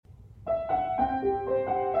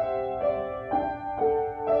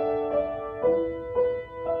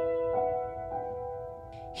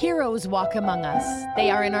Heroes walk among us. They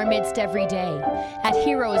are in our midst every day. At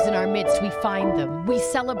Heroes in Our Midst, we find them, we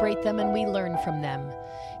celebrate them, and we learn from them.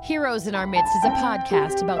 Heroes in Our Midst is a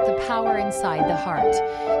podcast about the power inside the heart,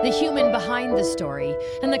 the human behind the story,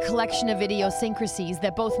 and the collection of idiosyncrasies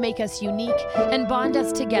that both make us unique and bond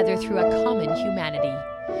us together through a common humanity.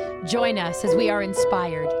 Join us as we are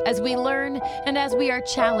inspired, as we learn, and as we are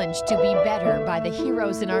challenged to be better by the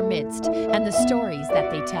heroes in our midst and the stories that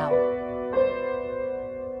they tell.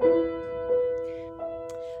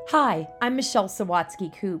 Hi, I'm Michelle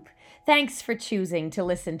Sawatsky-Koop. Thanks for choosing to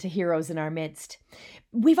listen to Heroes in Our Midst.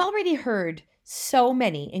 We've already heard so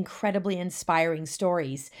many incredibly inspiring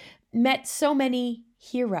stories, met so many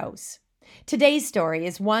heroes. Today's story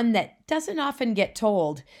is one that doesn't often get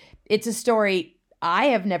told. It's a story I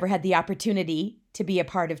have never had the opportunity to be a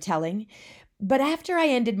part of telling. But after I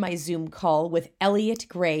ended my Zoom call with Elliot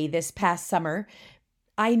Gray this past summer,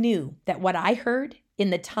 I knew that what I heard in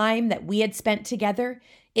the time that we had spent together,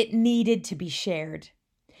 it needed to be shared.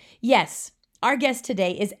 Yes, our guest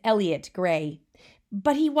today is Elliot Gray,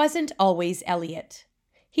 but he wasn't always Elliot.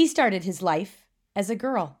 He started his life as a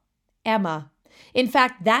girl, Emma. In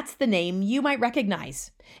fact, that's the name you might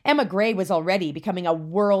recognize. Emma Gray was already becoming a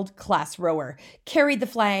world-class rower, carried the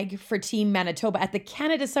flag for Team Manitoba at the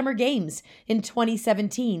Canada Summer Games in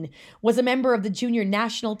 2017, was a member of the junior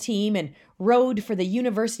national team, and rowed for the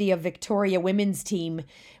University of Victoria women's team.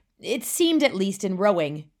 It seemed, at least in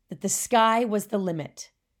rowing, that the sky was the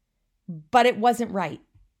limit. But it wasn't right.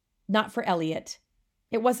 Not for Elliot.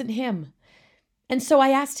 It wasn't him. And so I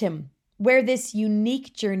asked him where this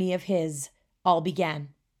unique journey of his all began.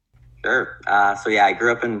 Sure. I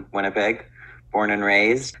grew up in Winnipeg, born and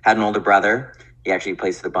raised. Had an older brother. He actually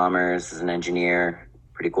plays for the Bombers as an engineer.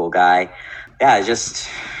 Pretty cool guy. Yeah, I just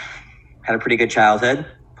had a pretty good childhood.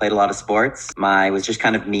 Played a lot of sports. Was just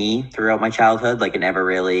kind of me throughout my childhood.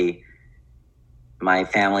 My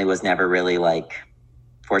family was never really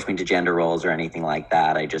forced me to gender roles or anything like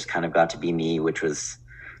that. I just kind of got to be me, which was,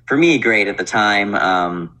 for me, great at the time.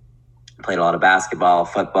 Played a lot of basketball,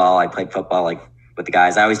 football. I played football with the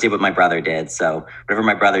guys. I always did what my brother did. So whatever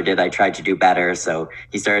my brother did, I tried to do better. So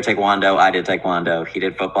he started taekwondo. I did taekwondo. He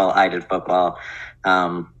did football. I did football.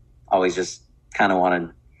 Always just kind of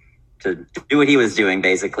wanted to do what he was doing,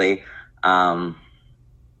 basically. Played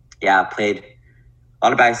a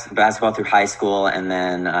lot of basketball through high school. And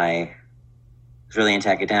then I was really into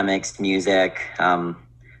academics, music. Had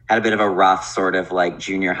a bit of a rough sort of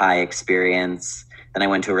junior high experience. Then I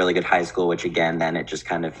went to a really good high school, which again, then it just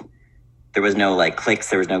kind of, there was no cliques,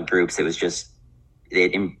 there was no groups. It was just,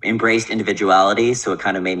 it embraced individuality. So it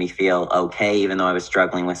kind of made me feel okay, even though I was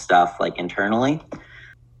struggling with stuff internally.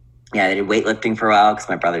 Yeah, I did weightlifting for a while because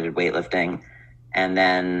my brother did weightlifting. And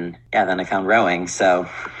then I found rowing. So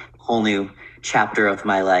whole new chapter of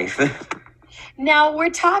my life. Now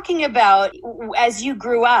we're talking about as you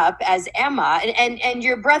grew up as Emma and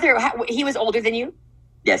your brother, he was older than you?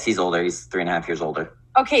 Yes, he's older. He's 3.5 years older.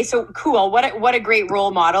 Okay, so cool. What a great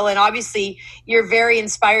role model. And obviously you're very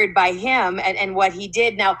inspired by him and what he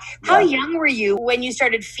did. Now, how young were you when you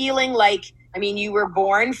started feeling you were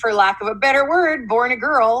born, for lack of a better word, born a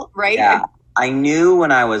girl, right? Yeah, I knew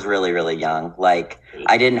when I was really, really young.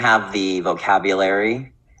 I didn't have the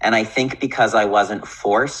vocabulary. And I think because I wasn't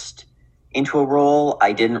forced into a role,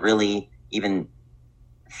 I didn't really even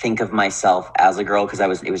think of myself as a girl because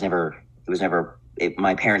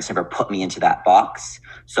my parents never put me into that box.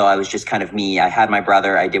 So I was just kind of me. I had my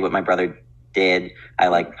brother. I did what my brother did. I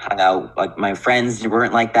hung out. My friends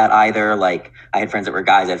weren't like that either. I had friends that were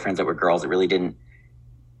guys. I had friends that were girls. It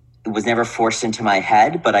was never forced into my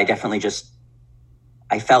head, but I definitely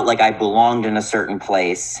I felt like I belonged in a certain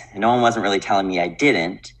place. And no one wasn't really telling me I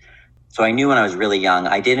didn't. So I knew when I was really young,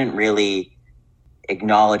 I didn't really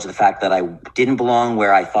acknowledge the fact that I didn't belong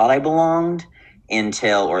where I thought I belonged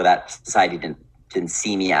or that society didn't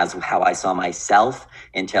see me as how I saw myself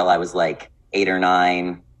until I was 8 or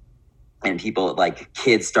 9, and people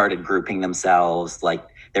kids started grouping themselves.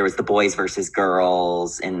 There was the boys versus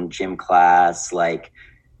girls in gym class,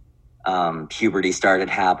 puberty started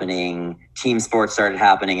happening, team sports started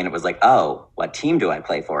happening. And it was oh, what team do I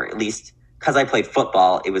play for? At least because I played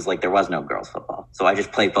football, it was there was no girls football. So I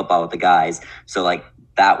just played football with the guys. So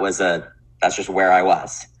that's just where I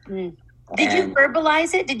was. Mm. Did you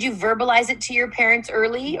verbalize it? Did you verbalize it to your parents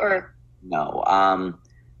early or? No.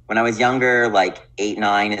 When I was younger, 8,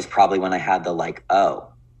 9 is probably when I had the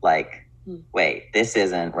wait, this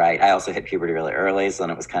isn't right. I also hit puberty really early. So then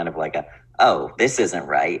it was kind of this isn't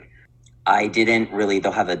right. I didn't really,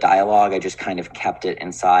 though, have the dialogue. I just kind of kept it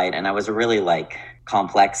inside. And I was a really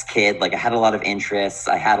complex kid. I had a lot of interests.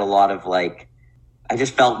 I had a lot of I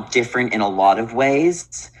just felt different in a lot of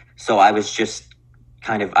ways. So I was just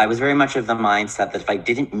I was very much of the mindset that if I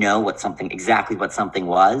didn't know exactly what something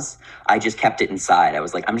was, I just kept it inside. I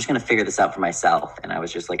was like, I'm just going to figure this out for myself. And I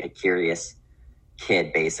was just like a curious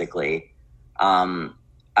kid, basically.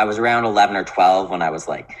 I was around 11 or 12 when I was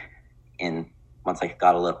like once I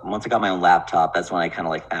got my own laptop, that's when I kind of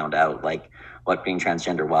like found out like what being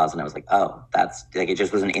transgender was. And I was like, oh, that's like, it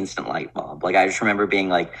just was an instant light bulb. Like, I just remember being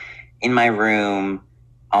like in my room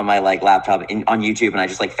on my like laptop on YouTube. And I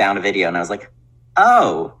just like found a video and I was like,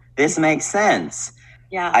 oh, this makes sense.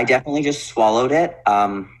 Yeah. I definitely just swallowed it.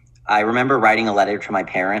 I remember writing a letter to my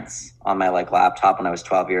parents on my like laptop when I was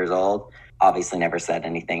 12 years old. Obviously never said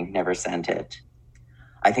anything, never sent it.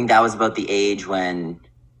 I think that was about the age when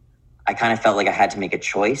I kind of felt like I had to make a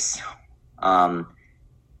choice.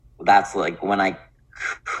 That's like when I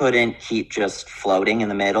couldn't keep just floating in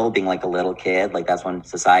the middle, being like a little kid. Like that's when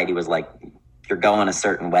society was like, you're going a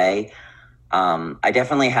certain way. I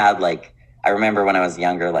definitely had like, I remember when I was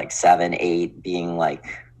younger, like 7, 8, being like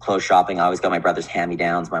clothes shopping. I always got my brother's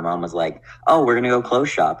hand-me-downs. My mom was like, oh, we're going to go clothes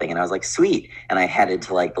shopping. And I was like, sweet. And I headed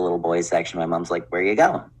to like the little boys section. My mom's like, where are you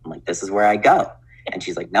going? I'm like, this is where I go. And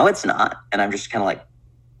she's like, no, it's not. And I'm just kind of like,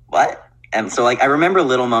 what? And so like, I remember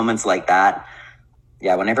little moments like that.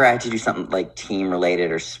 Yeah. Whenever I had to do something like team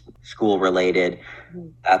related or school related,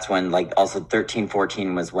 that's when like also 13,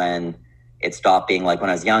 14 was when it stopped being like, when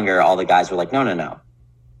I was younger, all the guys were like, no.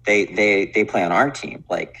 They play on our team.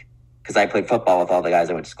 Like, cause I played football with all the guys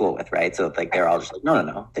I went to school with. Right. So like, they're all just like,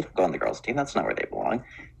 no. They don't go on the girls' team. That's not where they belong.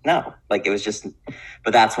 No, like it was just,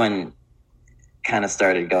 but that's when kind of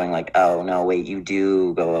started going like, oh no, wait, you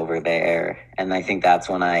do go over there. And I think that's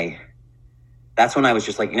when I was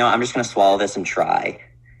just like, I'm just going to swallow this and try.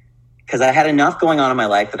 Cause I had enough going on in my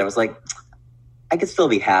life that I was like, I could still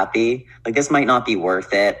be happy. Like this might not be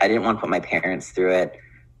worth it. I didn't want to put my parents through it.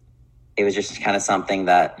 It was just kind of something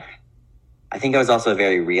that I think I was also a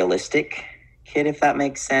very realistic kid, if that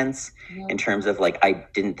makes sense, in terms of like, I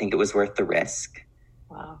didn't think it was worth the risk.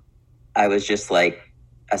 Wow. I was just like,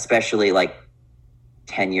 especially like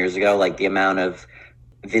 10 years ago, like the amount of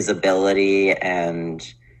visibility and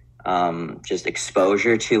just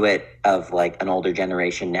exposure to it of like an older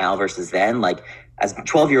generation now versus then, like as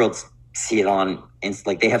 12-year-olds see it on,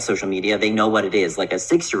 like they have social media, they know what it is. Like a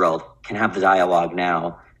 6-year-old can have the dialogue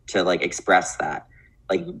now to like express that.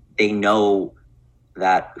 Like they know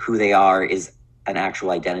that who they are is an actual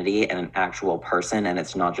identity and an actual person, and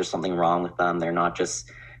it's not just something wrong with them. They're not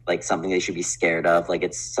just like something they should be scared of. Like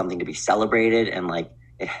it's something to be celebrated, and like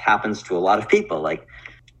it happens to a lot of people. Like,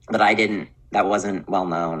 but that wasn't well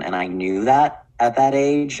known, and I knew that at that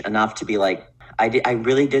age enough to be like, I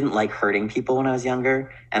really didn't like hurting people when I was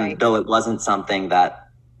younger, and right. Though it wasn't something that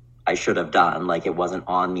I should have done, like it wasn't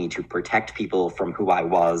on me to protect people from who I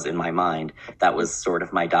was in my mind. That was sort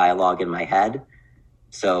of my dialogue in my head.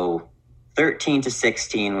 So 13 to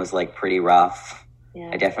 16 was like pretty rough.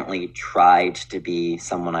 Yeah. I definitely tried to be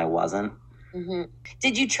someone I wasn't. Mm-hmm.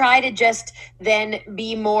 Did you try to just then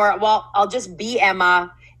be more, well, I'll just be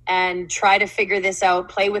Emma and try to figure this out,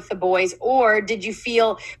 play with the boys? Or did you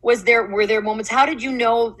feel, were there moments, how did you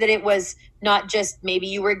know that it was not just maybe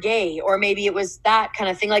you were gay or maybe it was that kind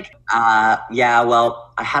of thing? Like, yeah,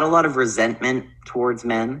 well, I had a lot of resentment towards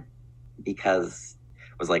men because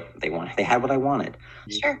it was like they had what I wanted.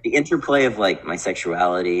 Sure. The interplay of like my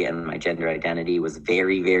sexuality and my gender identity was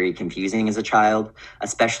very, very confusing as a child,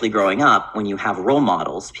 especially growing up when you have role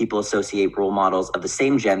models. People associate role models of the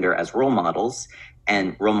same gender as role models,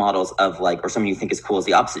 and role models of like, or someone you think is cool as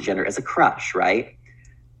the opposite gender as a crush, right?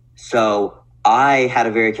 So I had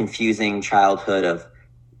a very confusing childhood of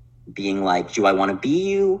being like, do I want to be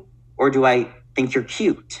you or do I think you're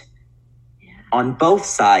cute? Yeah. On both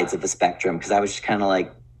sides of the spectrum, because I was just kind of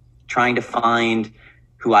like trying to find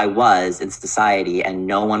who I was in society, and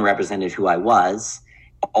no one represented who I was.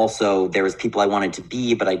 Also, there was people I wanted to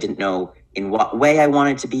be, but I didn't know in what way I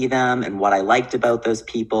wanted to be them and what I liked about those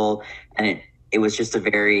people. And it was just a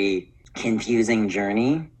very confusing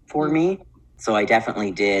journey for me. So I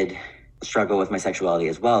definitely did struggle with my sexuality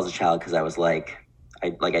as well as a child, because I was like,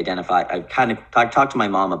 I talked to my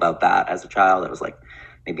mom about that as a child. I was like,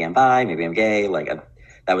 maybe I'm bi, maybe I'm gay. Like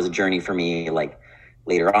that was a journey for me, like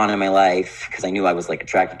later on in my life, because I knew I was like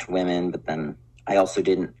attracted to women, but then I also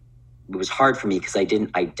it was hard for me because I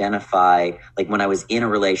didn't identify, like when I was in a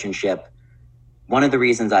relationship, one of the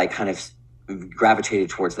reasons I kind of gravitated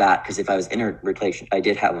towards that, because if I was in a relationship, I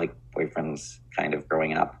did have like boyfriends kind of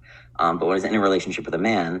growing up, but when I was in a relationship with a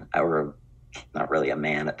man, or not really a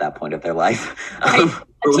man at that point of their life, right.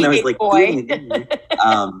 but when I was like boy.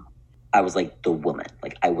 I was like the woman,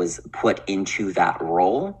 like I was put into that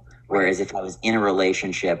role. Whereas if I was in a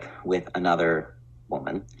relationship with another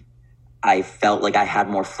woman, I felt like I had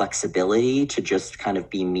more flexibility to just kind of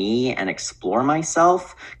be me and explore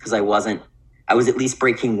myself, because I was at least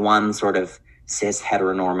breaking one sort of cis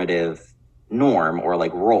heteronormative norm or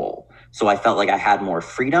like role. So I felt like I had more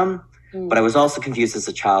freedom, but I was also confused as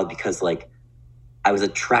a child because like I was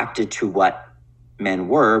attracted to what men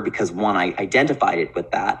were because one, I identified it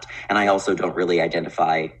with that. And I also don't really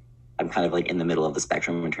identify, I'm kind of like in the middle of the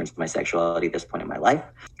spectrum in terms of my sexuality at this point in my life.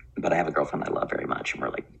 But I have a girlfriend I love very much, and we're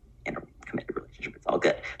like in a committed relationship. It's all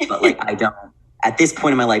good. But like I don't, at this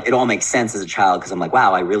point in my life, it all makes sense as a child because I'm like,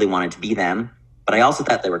 wow, I really wanted to be them. But I also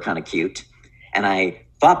thought they were kind of cute. And I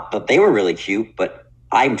thought that they were really cute, but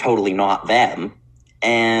I'm totally not them.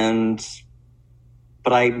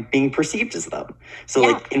 But I'm being perceived as them. So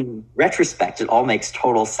like in retrospect, it all makes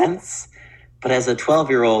total sense. But as a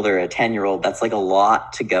 12-year-old or a 10-year-old, that's like a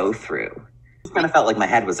lot to go through. It kind of felt like my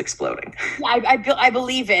head was exploding. Yeah, I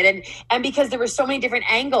believe it, and because there were so many different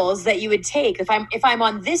angles that you would take. If I'm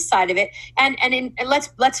on this side of it, and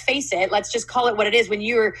let's face it, let's just call it what it is. When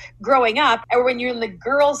you're growing up, or when you're in the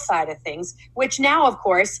girl side of things, which now of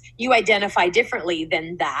course you identify differently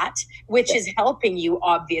than that, which is helping you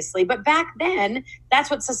obviously. But back then,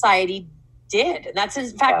 that's what society did. That's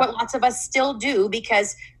in fact what lots of us still do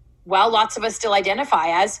because, well, lots of us still identify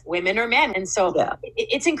as women or men. And so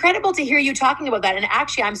it's incredible to hear you talking about that. And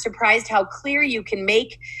actually, I'm surprised how clear you can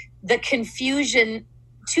make the confusion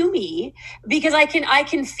to me, because I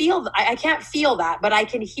can feel, I can't feel that, but I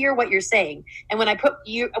can hear what you're saying. And when I put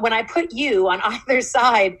you on either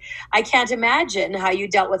side, I can't imagine how you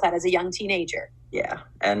dealt with that as a young teenager. Yeah.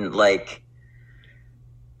 And like,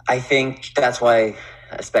 I think that's why,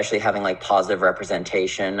 especially having like positive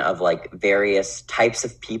representation of like various types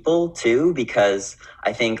of people too, because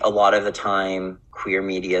I think a lot of the time queer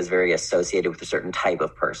media is very associated with a certain type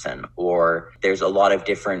of person, or there's a lot of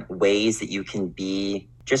different ways that you can be,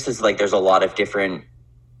 just as like there's a lot of different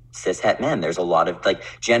cis het men. There's a lot of like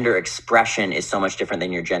gender expression is so much different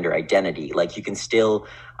than your gender identity. Like you can still,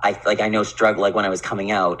 I know struggle, like when I was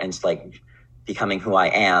coming out and like becoming who I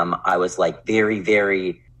am, I was like very,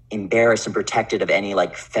 very embarrassed and protected of any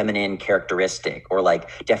like feminine characteristic, or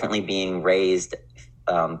like definitely being raised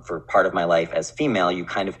for part of my life as female.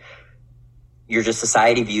 You're just,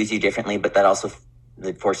 society views you differently, but that also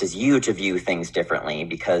that forces you to view things differently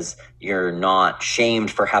because you're not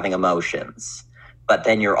shamed for having emotions, but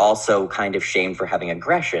then you're also kind of shamed for having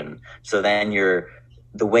aggression. So then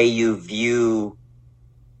the way you view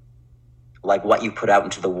like what you put out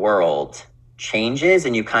into the world changes,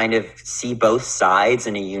 and you kind of see both sides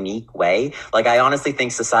in a unique way. Like I honestly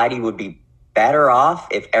think society would be better off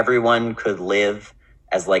if everyone could live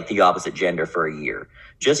as like the opposite gender for a year,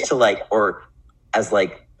 just to like, or as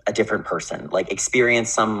like a different person, like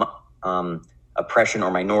experience some oppression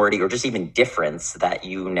or minority or just even difference that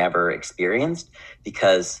you never experienced.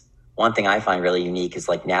 Because one thing I find really unique is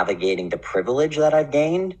like navigating the privilege that I've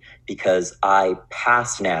gained, because I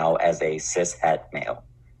pass now as a cis het male.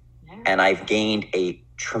 And I've gained a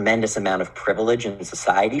tremendous amount of privilege in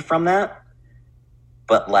society from that.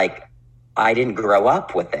 But like, I didn't grow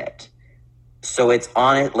up with it. So it's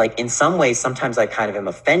on it, like in some ways, sometimes I kind of am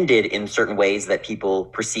offended in certain ways that people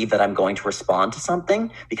perceive that I'm going to respond to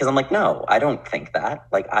something, because I'm like, no, I don't think that.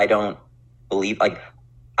 Like, I don't believe, like,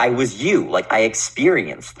 I was you, like I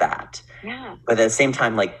experienced that. Yeah. But at the same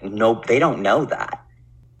time, like, no, they don't know that.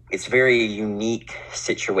 It's a very unique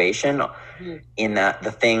situation in that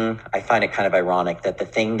the thing, I find it kind of ironic that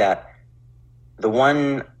the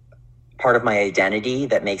one part of my identity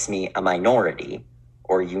that makes me a minority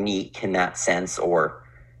or unique in that sense, or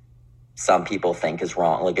some people think is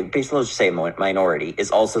wrong, like basically let's just say minority, is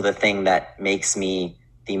also the thing that makes me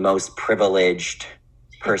the most privileged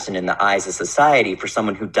person in the eyes of society for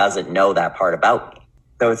someone who doesn't know that part about me.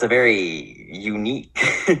 So it's a very unique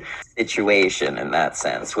situation in that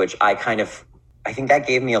sense, which I think that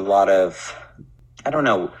gave me a lot of, I don't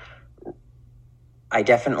know. I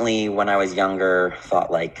definitely, when I was younger,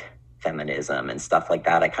 thought like feminism and stuff like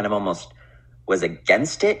that. I kind of almost was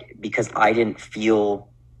against it because I didn't feel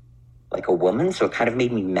like a woman. So it kind of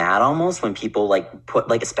made me mad almost when people like put,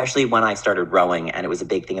 like, especially when I started rowing and it was a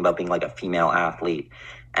big thing about being like a female athlete.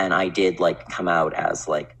 And I did like come out as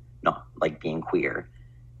like, not like being queer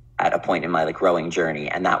at a point in my like rowing journey.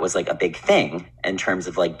 And that was like a big thing in terms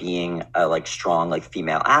of like being a like strong, like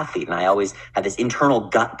female athlete. And I always had this internal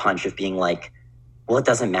gut punch of being like, well, it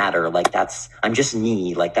doesn't matter. Like I'm just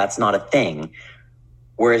me. Like that's not a thing.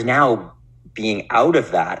 Whereas now being out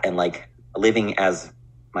of that and like living as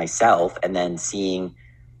myself and then seeing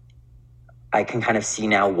I can kind of see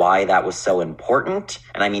now why that was so important.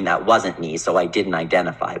 And I mean, that wasn't me, so I didn't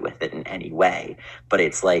identify with it in any way. But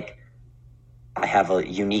it's like, I have a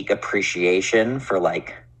unique appreciation for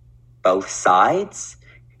like both sides,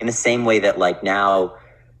 in the same way that like now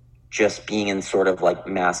just being in sort of like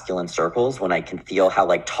masculine circles, when I can feel how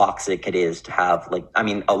like toxic it is to have like, I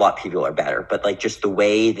mean, a lot of people are better, but like just the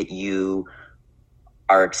way that you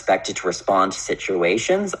are expected to respond to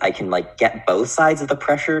situations, I can like get both sides of the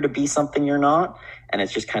pressure to be something you're not. And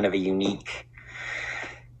it's just kind of a unique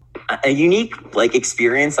like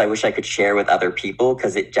experience I wish I could share with other people,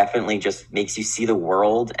 because it definitely just makes you see the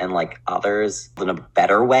world and like others in a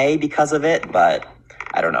better way because of it. But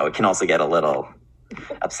I don't know, it can also get a little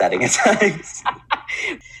upsetting at times.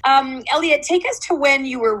 Elliot, take us to when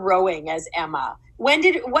you were rowing as Emma.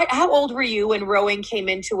 How old were you when rowing came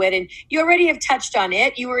into it? And you already have touched on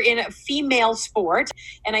it. You were in a female sport,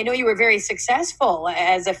 and I know you were very successful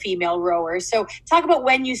as a female rower. So talk about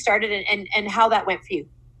when you started and how that went for you.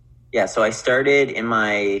 Yeah, so I started in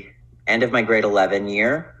my end of my grade 11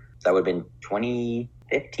 year. That would have been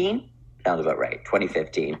 2015. Sounds about right,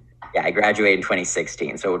 2015. Yeah, I graduated in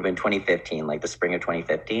 2016, so it would have been 2015, like the spring of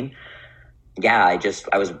 2015. Yeah,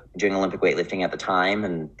 I was doing Olympic weightlifting at the time,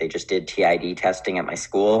 and they just did TID testing at my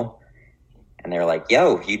school, and they were like,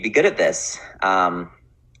 yo, you'd be good at this.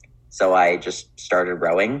 So I just started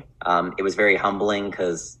rowing. It was very humbling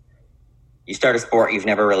because you start a sport you've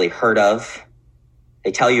never really heard of.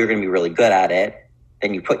 They tell you you're going to be really good at it.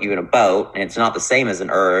 Then you put you in a boat, and it's not the same as an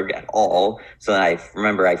erg at all. So then I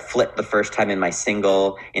remember I flipped the first time in my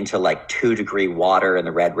single into like 2-degree water in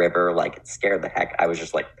the Red River. Like, it scared the heck. I was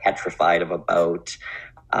just like petrified of a boat.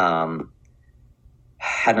 Had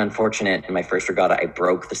an unfortunate in my first regatta, I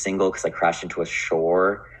broke the single because I crashed into a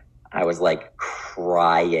shore. I was like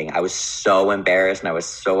crying. I was so embarrassed and I was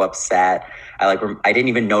so upset. I didn't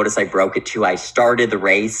even notice I broke it too. I started the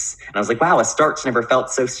race and I was like, wow, a start's never felt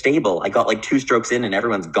so stable. I got like 2 strokes in and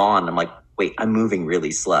everyone's gone. I'm like, wait, I'm moving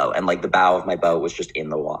really slow. And like the bow of my boat was just in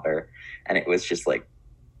the water. And it was just like,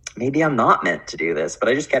 maybe I'm not meant to do this, but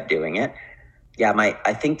I just kept doing it. Yeah,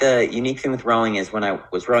 I think the unique thing with rowing is when I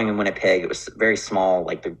was rowing in Winnipeg, it was very small.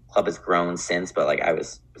 Like the club has grown since, but like it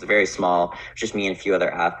was very small. It was just me and a few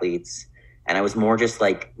other athletes. And I was more just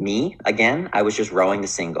like me again. I was just rowing the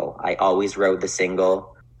single. I always rowed the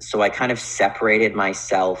single. So I kind of separated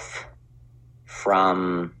myself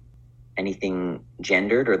from anything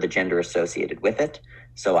gendered or the gender associated with it.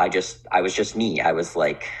 So I was just me. I was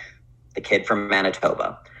like the kid from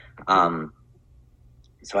Manitoba.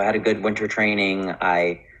 So I had a good winter training.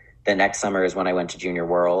 The next summer is when I went to Junior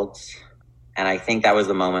Worlds. And I think that was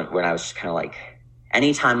the moment when I was just kind of like,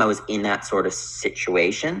 anytime I was in that sort of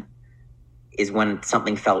situation is when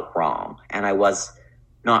something felt wrong. And I was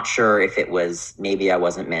not sure if it was, maybe I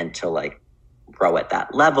wasn't meant to like row at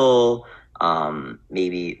that level.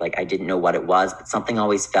 Maybe like I didn't know what it was, but something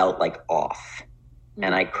always felt like off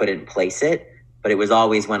and I couldn't place it. But it was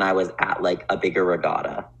always when I was at like a bigger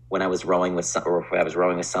regatta, when I was rowing with or if I was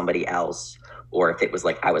rowing with somebody else, or if it was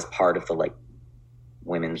like I was part of the like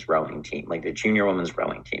women's rowing team, like the junior women's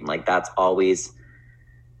rowing team. Like that's always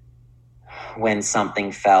when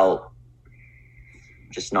something felt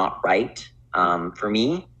just not right. For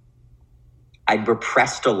me, I'd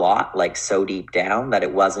repressed a lot, like so deep down that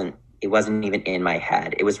it wasn't even in my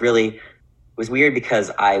head. It was weird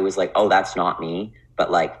because I was like, oh, that's not me.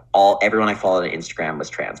 But like everyone I followed on Instagram was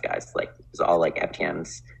trans guys. Like it was all like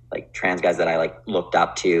FTNs, like trans guys that I like looked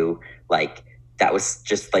up to. Like that was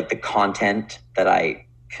just like the content that I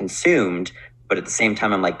consumed. But at the same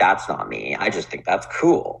time, I'm like, that's not me. I just think that's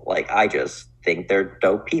cool. Like I just think they're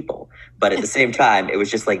dope people. But at the same time, it was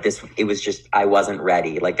just like this, it was just, I wasn't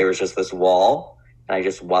ready. Like there was just this wall and I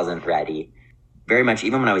just wasn't ready. Very much,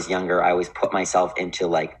 even when I was younger, I always put myself into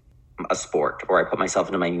like a sport or I put myself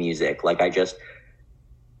into my music. Like I just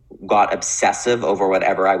got obsessive over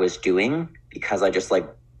whatever I was doing because I just like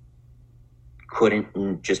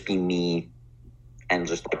couldn't just be me and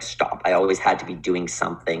just like stop. I always had to be doing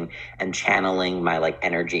something and channeling my like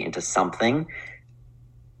energy into something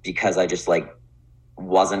because I just like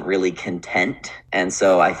wasn't really content. And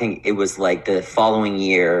so I think it was like the following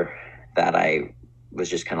year that I was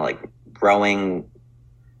just kind of like growing.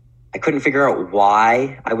 I couldn't figure out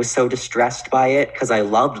why I was so distressed by it because I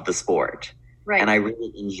loved the sport. Right. And I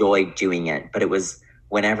really enjoyed doing it. But it was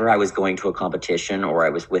whenever I was going to a competition or I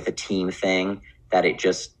was with a team thing that it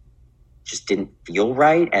just didn't feel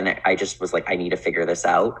right. And I just was like, I need to figure this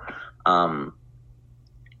out.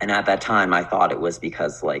 And at that time, I thought it was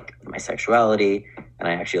because like my sexuality, and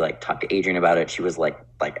I actually like talked to Adrienne about it. She was like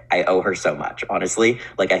I owe her so much, honestly.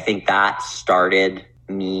 Like I think that started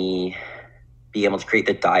me be able to create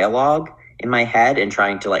the dialogue in my head and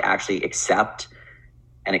trying to like actually accept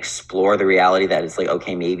and explore the reality that it's like,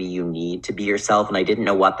 okay, maybe you need to be yourself. And I didn't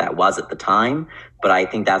know what that was at the time, but I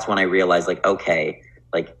think that's when I realized like, okay,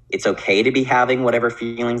 like it's okay to be having whatever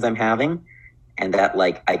feelings I'm having, and that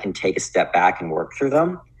like I can take a step back and work through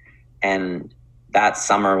them. And that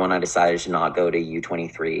summer when I decided to not go to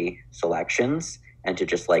U23 selections and to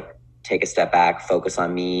just like take a step back, focus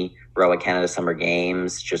on me, row at Canada Summer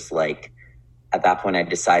Games, just like at that point I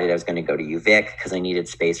decided I was going to go to UVic because I needed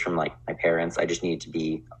space from like my parents. I just needed to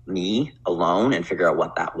be me alone and figure out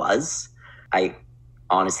what that was. I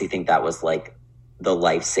honestly think that was like the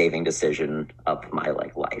life-saving decision of my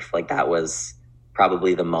like life. Like that was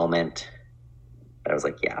probably the moment that I was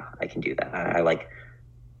like, yeah, I can do that. I like,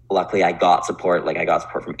 luckily I got support. Like I got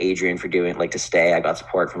support from Adrian for doing like to stay. I got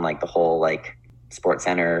support from like the whole like sports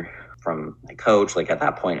center, from my coach. Like at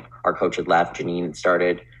that point, our coach had left. Janine had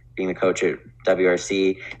started being the coach at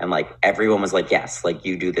WRC, and like everyone was like, yes, like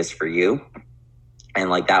you do this for you. And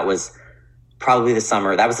like that was probably the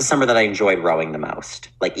summer that I enjoyed rowing the most.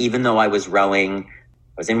 Like even though I was rowing,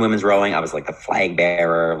 I was in women's rowing, I was like the flag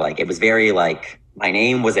bearer. Like it was very like my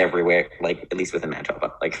name was everywhere, like at least within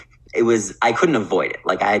Manitoba. Like it was, I couldn't avoid it.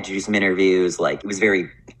 Like I had to do some interviews, like it was very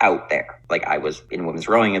out there. Like I was in women's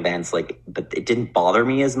rowing events, like, but it didn't bother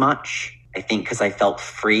me as much. I think because I felt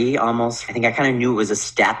free almost. I think I kind of knew it was a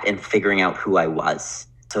step in figuring out who I was.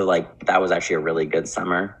 So like that was actually a really good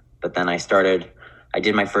summer. But then I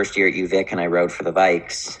did my first year at UVic and I rowed for the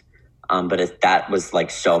Vikes. But that was like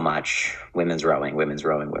so much women's rowing.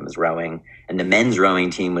 And the men's rowing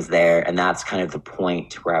team was there. And that's kind of the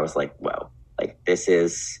point where I was like, whoa, like this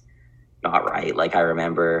is not right. Like I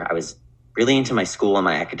remember I was really into my school and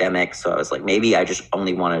my academics. So I was like, maybe I just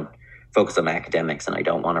only want to focus on my academics and I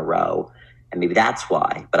don't want to row. And maybe that's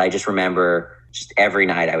why. But I just remember just every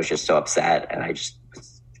night I was just so upset. And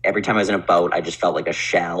every time I was in a boat, I just felt like a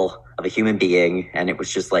shell of a human being. And it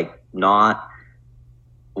was just like not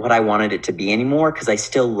what I wanted it to be anymore, because I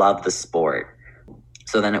still love the sport.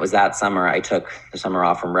 So then it was that summer, I took the summer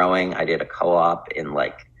off from rowing. I did a co-op in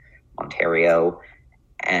like Ontario.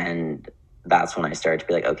 And that's when I started to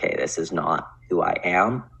be like, okay, this is not who I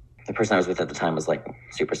am. The person I was with at the time was like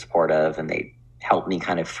super supportive, and they helped me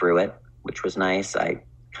kind of through it, which was nice. I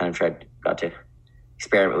kind of got to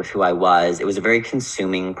experiment with who I was. It was a very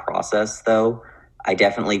consuming process though. I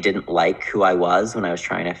definitely didn't like who I was when I was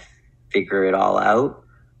trying to figure it all out.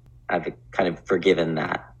 I've kind of forgiven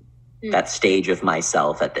that stage of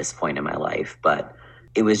myself at this point in my life, but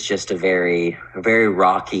it was just a very, very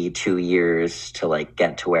rocky 2 years to like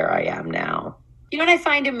get to where I am now. You know what I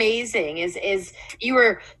find amazing is you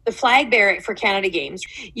were the flag bearer for Canada Games.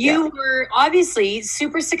 You were obviously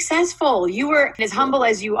super successful. You were, as humble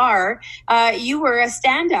as you are, you were a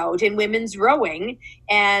standout in women's rowing.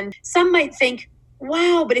 And some might think,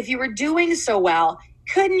 wow, but if you were doing so well,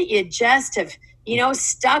 couldn't you just have,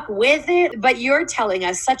 stuck with it? But you're telling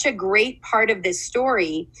us such a great part of this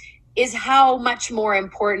story is how much more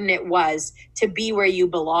important it was to be where you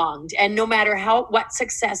belonged. And no matter what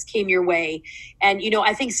success came your way. And,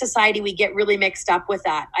 I think society, we get really mixed up with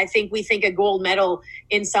that. I think we think a gold medal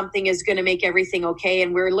in something is going to make everything okay.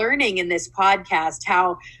 And we're learning in this podcast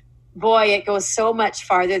how, boy, it goes so much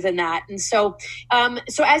farther than that. And so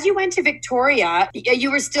as you went to Victoria,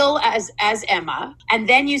 you were still as Emma. And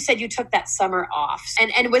then you said you took that summer off.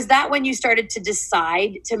 And was that when you started to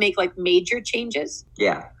decide to make like major changes?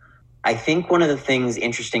 Yeah. I think one of the things,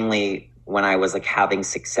 interestingly, when I was like having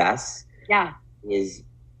success, is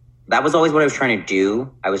that was always what I was trying to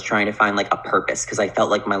do. I was trying to find like a purpose, because I felt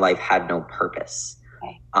like my life had no purpose.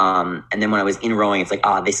 Okay. And then when I was in rowing, it's like,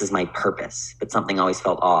 this is my purpose, but something always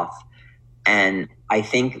felt off. And I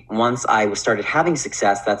think once I started having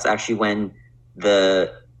success, that's actually when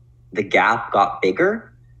the gap got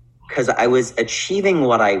bigger, because I was achieving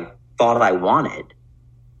what I thought I wanted,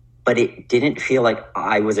 but it didn't feel like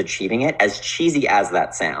I was achieving it. As cheesy as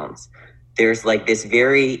that sounds, there's like this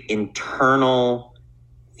very internal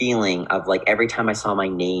feeling of like every time I saw my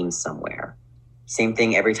name somewhere, same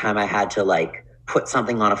thing every time I had to like put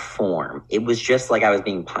something on a form, it was just like I was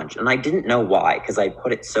being punched. And I didn't know why, because I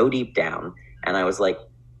put it so deep down. And I was like,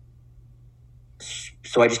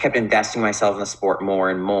 so I just kept investing myself in the sport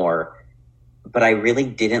more and more. But I really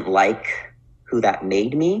didn't like who that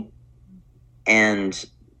made me. And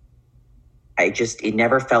it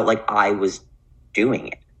never felt like I was doing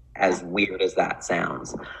it, as weird as that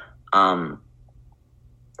sounds. But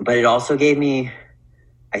it also gave me,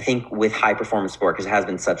 I think, with high performance sport, because it has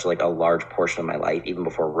been such like a large portion of my life, even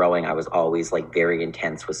before rowing, I was always like very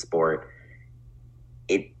intense with sport.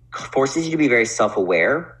 It forces you to be very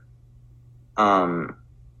self-aware.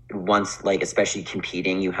 once, like, especially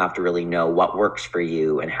competing, you have to really know what works for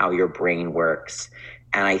you and how your brain works.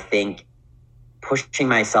 And I think pushing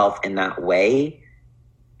myself in that way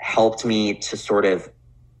helped me to sort of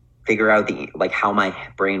figure out how my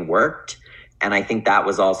brain worked. And I think that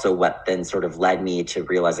was also what then sort of led me to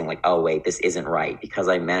realizing, like, oh wait, this isn't right, because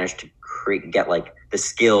I managed to get like the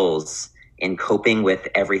skills in coping with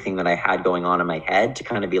everything that I had going on in my head to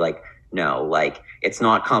kind of be like, no, like it's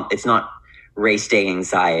not race day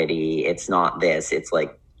anxiety. It's not this. It's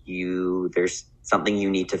like there's something you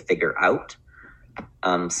need to figure out.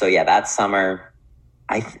 So yeah, that summer,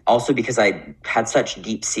 also because I had such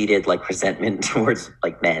deep-seated like resentment towards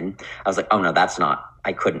like men, I was like, oh no,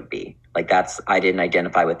 I couldn't be. Like I didn't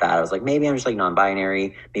identify with that. I was like, maybe I'm just like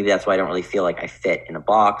non-binary. Maybe that's why I don't really feel like I fit in a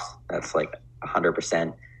box. That's like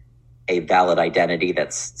 100% a valid identity.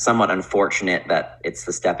 That's somewhat unfortunate that it's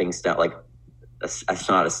the stepping stone. Like it's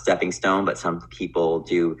not a stepping stone, but some people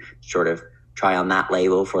do sort of try on that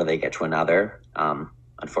label before they get to another.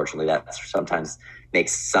 Unfortunately, that sometimes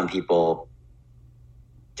makes some people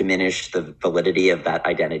diminish the validity of that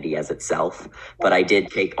identity as itself. But I did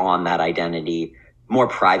take on that identity more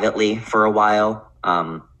privately for a while.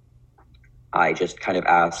 I just kind of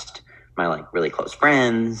asked my like really close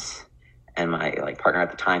friends and my like partner at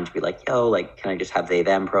the time to be like, yo, like, can I just have they,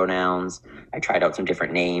 them pronouns? I tried out some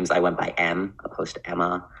different names. I went by M opposed to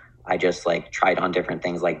Emma. I just like tried on different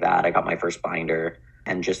things like that. I got my first binder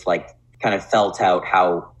and just like kind of felt out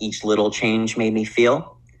how each little change made me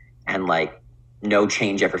feel. And like no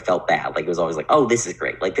change ever felt bad. Like it was always like, oh, this is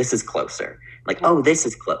great. Like this is closer. Like, oh, this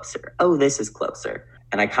is closer. Oh, this is closer.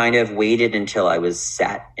 And I kind of waited until I was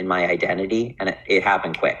set in my identity, and it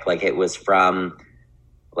happened quick. Like it was from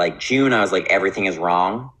like June, I was like, everything is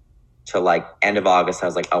wrong, to like end of August, I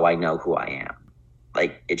was like, oh, I know who I am.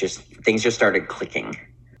 Like things just started clicking.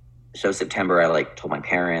 So September, I like told my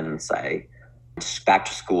parents, I went back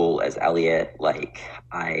to school as Elliot. Like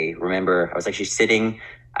I remember I was actually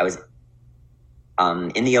I was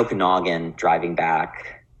in the Okanagan driving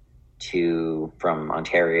back from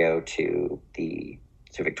Ontario to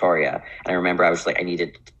Victoria. And I remember I was like, I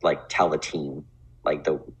needed to like tell the team, like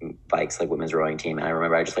the bikes, like women's rowing team. And I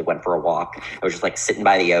remember I just like went for a walk. I was just like sitting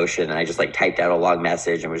by the ocean and I just like typed out a long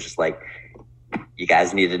message and was just like, you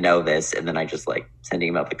guys need to know this. And then I just like sending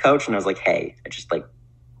him out the coach and I was like, hey, I just like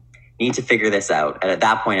need to figure this out. And at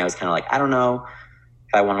that point I was kind of like, I don't know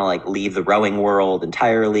if I want to like leave the rowing world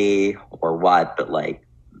entirely or what, but like,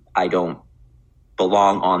 I don't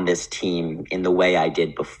belong on this team in the way I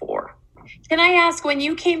did before. Can I ask, when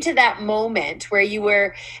you came to that moment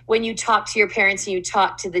when you talked to your parents and you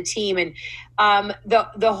talked to the team, and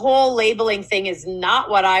the whole labeling thing is not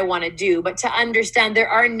what I want to do, but to understand there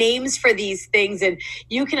are names for these things, and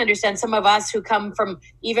you can understand some of us who come from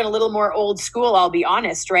even a little more old school, I'll be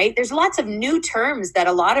honest, right? There's lots of new terms that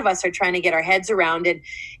a lot of us are trying to get our heads around,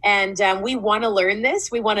 and we want to learn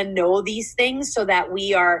this. We want to know these things so that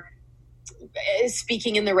we are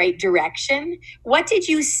speaking in the right direction. What did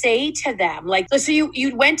you say to them? Like, so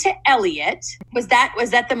you went to Elliot. Was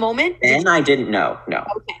that the moment? Then I didn't know. No.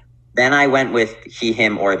 Okay. Then I went with he,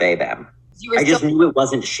 him, or they, them. I just knew it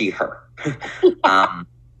wasn't she, her. So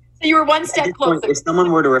you were one step closer. If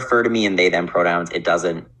someone were to refer to me in they, them pronouns, it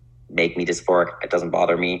doesn't make me dysphoric. It doesn't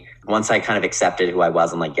bother me. Once I kind of accepted who I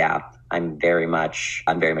was, I'm like, yeah, I'm very much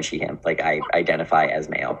he, him. Like I identify as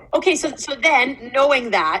male. Okay, so then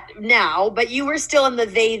knowing that now, but you were still in the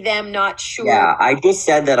they, them, not sure. Yeah, I just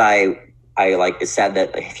said that I like said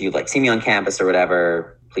that if you like see me on campus or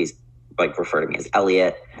whatever, please like refer to me as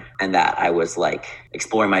Elliot, and that I was like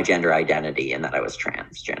exploring my gender identity and that I was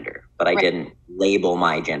transgender. But I didn't label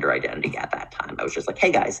my gender identity at that time. I was just like,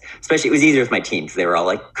 hey guys, especially it was easier with my team because they were all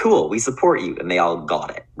like, cool, we support you. And they all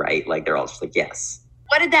got it, right? Like they're all just like, yes.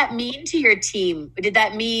 What did that mean to your team? Did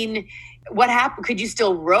that mean what happened? Could you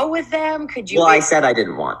still row with them? Could you? Well, I said I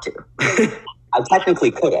didn't want to. I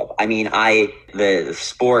technically could have. I mean, the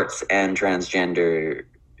sports and transgender,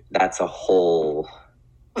 that's a whole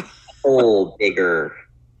bigger,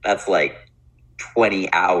 that's like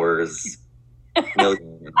 20 hours,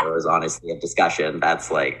 million hours, honestly, of discussion.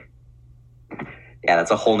 That's like, yeah,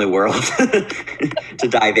 that's a whole new world to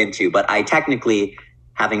dive into. But I technically,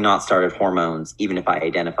 having not started hormones, even if I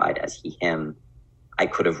identified as he, him, I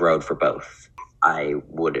could have rowed for both. I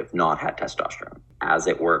would have not had testosterone as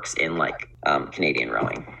it works in like Canadian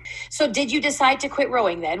rowing. So did you decide to quit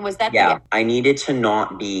rowing then? Was that? Yeah, I needed to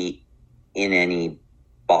not be in any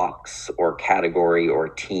box or category or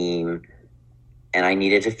team. And I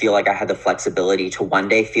needed to feel like I had the flexibility to one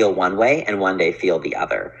day feel one way and one day feel the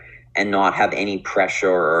other and not have any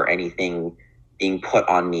pressure or anything being put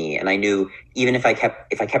on me. And I knew even if I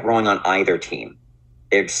kept rowing on either team,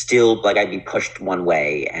 there'd still, like, I'd be pushed one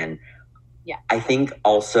way. And yeah, I think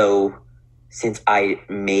also since I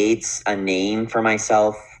made a name for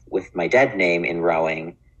myself with my dead name in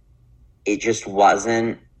rowing, it just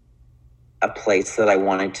wasn't a place that I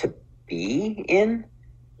wanted to be in.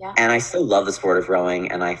 Yeah. And I still love the sport of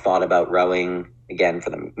rowing. And I thought about rowing again for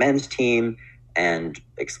the men's team and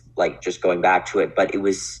like just going back to it. But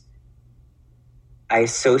I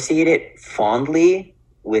associate it fondly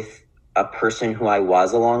with a person who I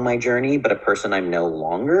was along my journey, but a person I'm no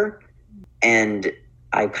longer. And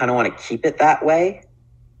I kind of want to keep it that way.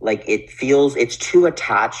 Like it's too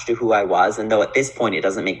attached to who I was. And though at this point, it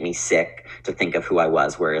doesn't make me sick to think of who I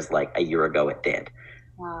was, whereas like a year ago it did.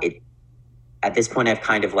 Wow. At this point, I've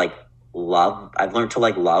kind of like I've learned to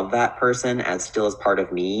like love that person as still as part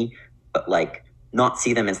of me, but like not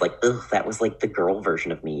see them as like, ugh, that was like the girl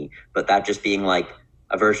version of me, but that just being like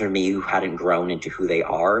a version of me who hadn't grown into who they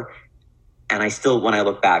are. And I still, when I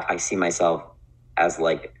look back, I see myself as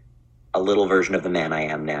like a little version of the man I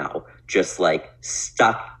am now, just like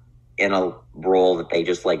stuck in a role that they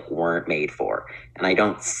just like weren't made for. And I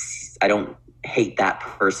don't hate that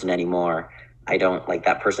person anymore. I don't like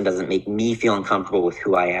that person doesn't make me feel uncomfortable with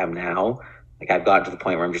who I am now. Like I've gotten to the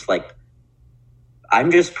point where I'm just like,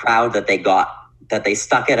 I'm just proud that they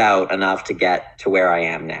stuck it out enough to get to where I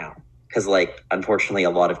am now. Cause like, unfortunately, a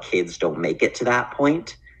lot of kids don't make it to that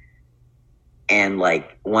point. And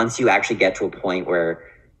like, once you actually get to a point where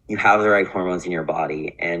you have the right hormones in your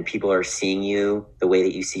body and people are seeing you the way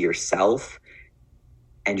that you see yourself,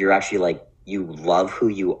 and you're actually like, you love who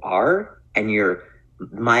you are, and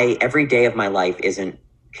my every day of my life isn't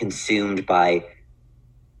consumed by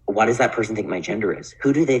what does that person think my gender is?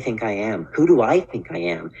 Who do they think I am? Who do I think I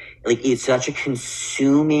am? Like, it's such a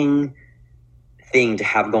consuming thing to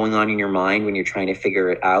have going on in your mind when you're trying to figure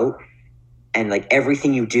it out. And like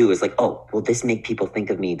everything you do is like, oh, will this make people think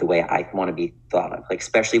of me the way I want to be thought of? Like,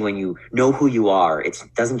 especially when you know who you are, it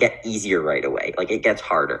doesn't get easier right away. Like it gets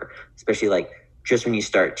harder, especially like just when you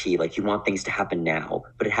start tea, like you want things to happen now,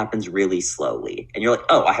 but it happens really slowly. And you're like,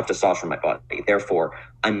 oh, I have testosterone in my body. Therefore,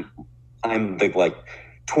 I'm the like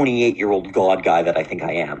 28-year-old God guy that I think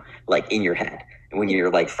I am, like in your head. And when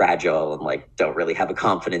you're like fragile and like don't really have a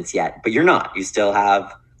confidence yet, but you're not, you still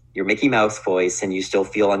have your Mickey Mouse voice and you still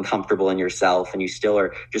feel uncomfortable in yourself and you still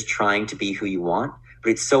are just trying to be who you want. But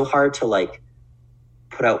it's so hard to like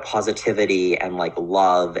put out positivity and like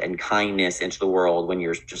love and kindness into the world when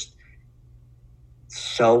you're just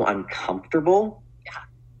so uncomfortable. Yeah.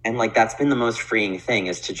 And like, that's been the most freeing thing,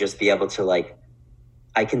 is to just be able to like,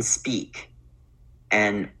 I can speak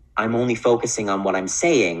and I'm only focusing on what I'm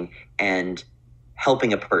saying and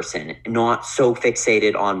helping a person, not so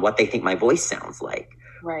fixated on what they think my voice sounds like.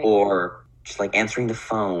 Right. Or just like answering the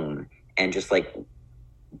phone, and just like,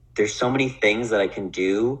 there's so many things that I can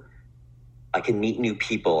do. I can meet new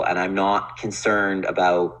people and I'm not concerned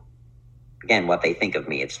about, again, what they think of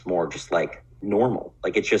me. It's more just like normal.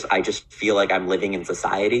 Like I just feel like I'm living in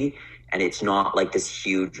society and it's not like this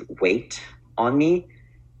huge weight on me.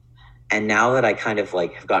 And now that I kind of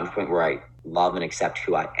like have gotten to a point where I love and accept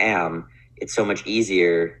who I am, it's so much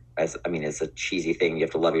easier. It's a cheesy thing. You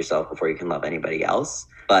have to love yourself before you can love anybody else.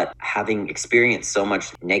 But having experienced so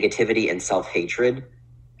much negativity and self-hatred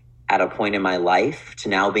at a point in my life to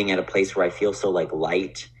now being at a place where I feel so like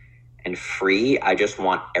light and free, I just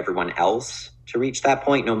want everyone else to reach that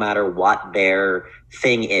point, no matter what their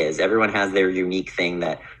thing is. Everyone has their unique thing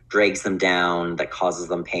that drags them down, that causes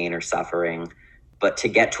them pain or suffering. But to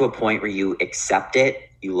get to a point where you accept it,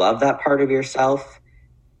 you love that part of yourself,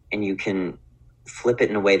 and you can flip it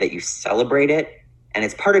in a way that you celebrate it, and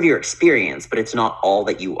it's part of your experience, but it's not all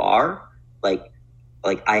that you are. Like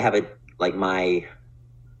I have I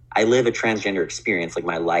live a transgender experience. Like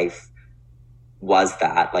my life was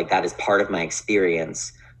that, like that is part of my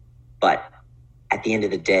experience. But at the end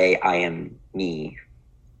of the day, I am me.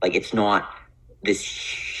 Like it's not this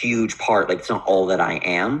huge part. Like it's not all that I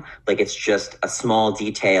am. Like it's just a small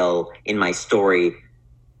detail in my story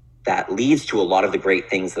that leads to a lot of the great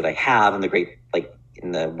things that I have, and the great, like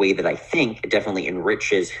in the way that I think, it definitely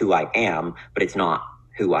enriches who I am, but it's not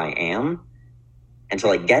who I am. And to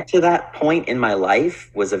like get to that point in my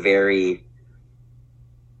life was a very,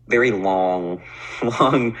 very long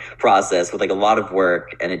process with like a lot of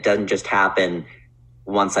work. And it doesn't just happen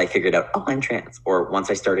once I figured out, oh, I'm trans, or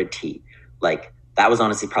once I started tea. Like that was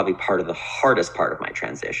honestly probably part of the hardest part of my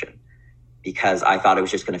transition, because I thought it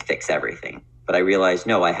was just going to fix everything. But I realized,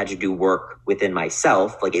 no, I had to do work within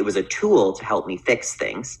myself. Like it was a tool to help me fix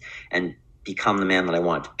things and become the man that I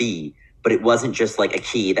wanted to be. but it wasn't just like a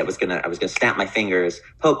key that I was gonna snap my fingers,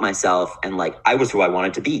 poke myself, and like I was who I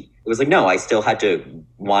wanted to be. It was like, no, I still had to,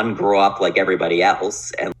 one, grow up like everybody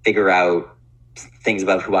else and figure out things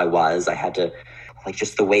about who I was. I had to, like,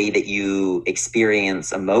 just the way that you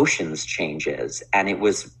experience emotions changes. And it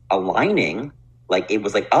was aligning, like, it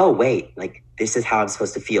was like, oh, wait, like, this is how I'm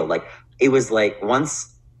supposed to feel. Like, it was like,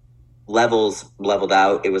 once levels leveled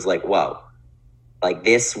out, it was like, whoa, like,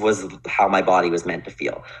 this was how my body was meant to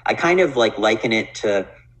feel. I kind of like liken it to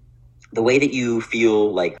the way that you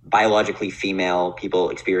feel like biologically female people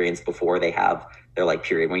experience before they have their like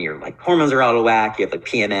period, when your like hormones are out of whack, you have like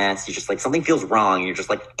PMS, you just like something feels wrong. You're just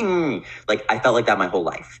like, like I felt like that my whole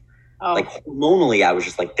life. Oh. Like hormonally, I was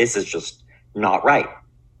just like, this is just not right.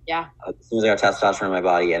 Yeah. As soon as I got testosterone in my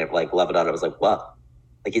body and it like leveled out, I was like, what?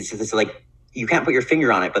 Like it's this like, you can't put your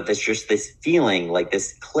finger on it, but there's just this feeling, like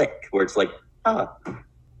this click where it's like, oh.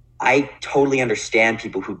 I totally understand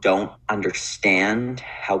people who don't understand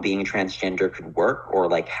how being transgender could work, or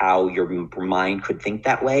like how your mind could think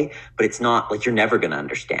that way. But it's not like, you're never going to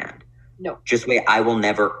understand. No. Just way I will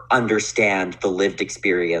never understand the lived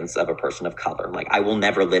experience of a person of color. Like I will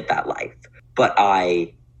never live that life, but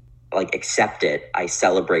I like accept it. I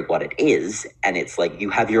celebrate what it is. And it's like,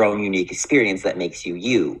 you have your own unique experience that makes you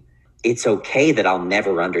you. It's okay that I'll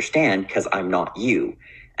never understand because I'm not you.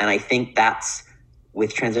 And I think that's,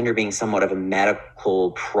 with transgender being somewhat of a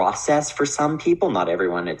medical process for some people, not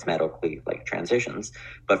everyone, it's medically like transitions,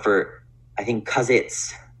 but for, I think because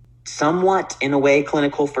it's somewhat in a way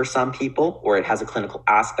clinical for some people, or it has a clinical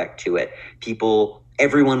aspect to it,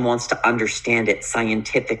 everyone wants to understand it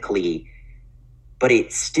scientifically, but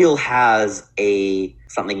it still has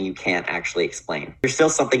something you can't actually explain. There's still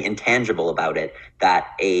something intangible about it that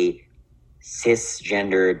a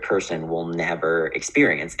cisgendered person will never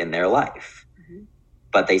experience in their life.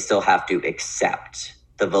 But they still have to accept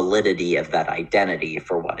the validity of that identity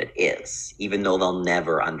for what it is, even though they'll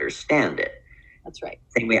never understand it. That's right.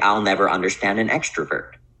 Same way I'll never understand an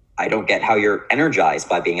extrovert. I don't get how you're energized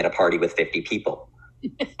by being at a party with 50 people.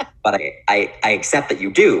 But I accept that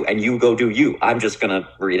you do, and you go do you. I'm just going to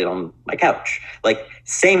read it on my couch. Like,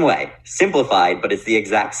 same way, simplified, but it's the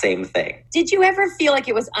exact same thing. Did you ever feel like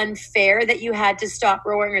it was unfair that you had to stop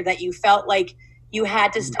rowing, or that you felt like you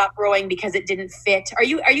had to stop rowing because it didn't fit?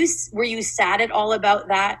 Were you sad at all about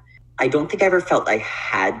that? I don't think I ever felt I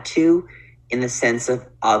had to, in the sense of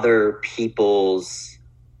other people's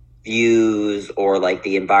views or like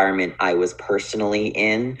the environment I was personally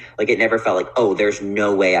in. Like it never felt like, oh, there's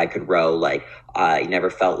no way I could row. Like I never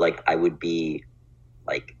felt like I would be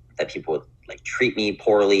like, that people would like treat me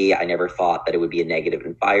poorly. I never thought that it would be a negative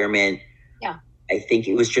environment. Yeah. I think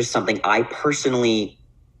it was just something I personally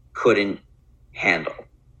couldn't handle.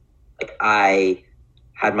 Like I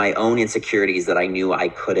had my own insecurities that I knew I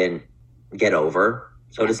couldn't get over,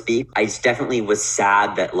 so to speak. I just definitely was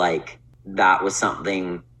sad that like that was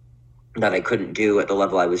something that I couldn't do at the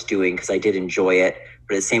level I was doing, because I did enjoy it.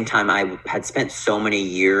 But at the same time, I had spent so many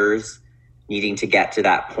years needing to get to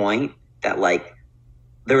that point that like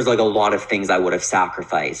there was like a lot of things I would have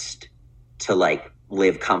sacrificed to like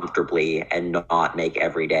live comfortably and not make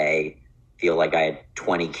every day feel like I had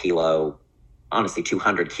 20 kilo, honestly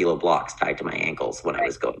 200 kilo blocks tied to my ankles when I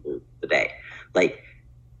was going through the day. Like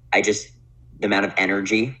the amount of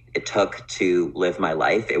energy it took to live my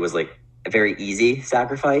life, it was like a very easy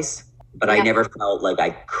sacrifice, but I never felt like I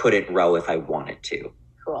couldn't row if I wanted to.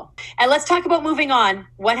 Cool. And let's talk about moving on.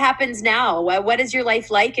 What happens now? What is your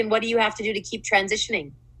life like, and what do you have to do to keep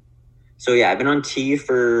transitioning? So yeah, I've been on T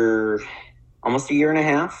for almost a year and a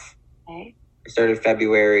half. Okay. I started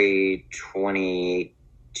February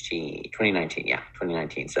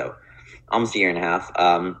 2019. So almost a year and a half.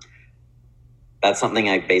 That's something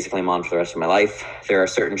I basically am on for the rest of my life. There are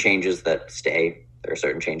certain changes that stay. There are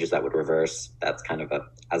certain changes that would reverse. That's kind of a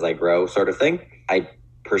as I grow sort of thing. I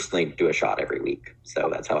personally do a shot every week. So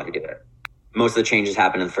that's how I do it. Most of the changes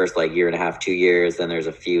happen in the first like year and a half, 2 years. Then there's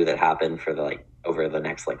a few that happen for the like over the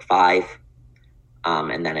next like 5.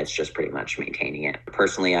 And then it's just pretty much maintaining it.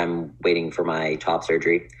 Personally, I'm waiting for my top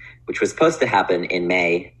surgery, which was supposed to happen in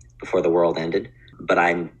May before the world ended. But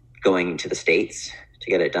I'm going to the States to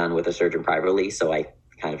get it done with a surgeon privately. So I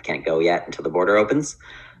kind of can't go yet until the border opens.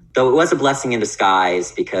 Though it was a blessing in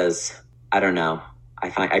disguise, because I don't know.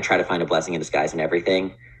 I try to find a blessing in disguise in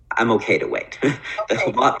everything. I'm okay to wait.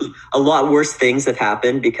 Okay. A lot worse things have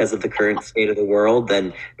happened because of the current state of the world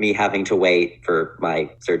than me having to wait for my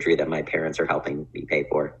surgery that my parents are helping me pay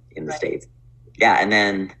for in the States. Yeah, and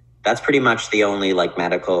then that's pretty much the only like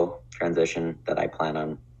medical transition that I plan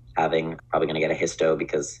on having. Probably going to get a histo,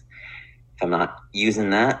 because if I'm not using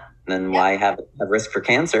that, then why have risk for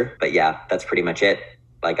cancer? But yeah, that's pretty much it.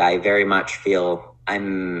 Like, I very much feel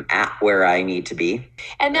I'm at where I need to be.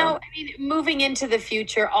 And now, I mean, moving into the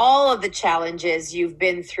future, all of the challenges you've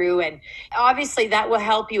been through, and obviously that will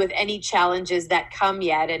help you with any challenges that come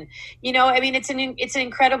yet. And, you know, I mean, it's an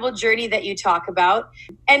incredible journey that you talk about.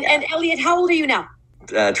 And Elliot, how old are you now?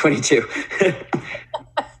 22.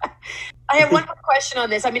 I have one more question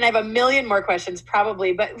on this. I mean, I have a million more questions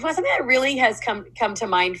probably, but something that really has come to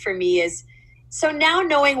mind for me is, so now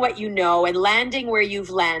knowing what you know and landing where you've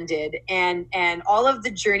landed and all of the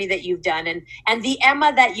journey that you've done and the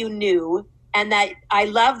Emma that you knew, and that I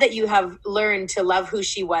love that you have learned to love who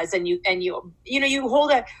she was, and you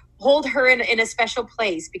hold her in a special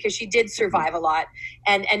place because she did survive a lot,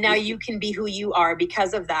 and now you can be who you are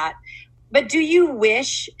because of that. But do you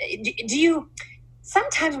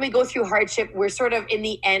sometimes when we go through hardship, we're sort of, in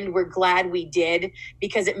the end, we're glad we did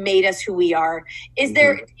because it made us who we are.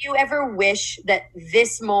 Do you ever wish that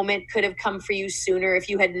this moment could have come for you sooner if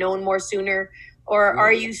you had known more sooner? Or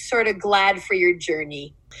are you sort of glad for your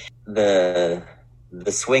journey? The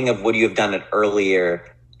swing of would you have done it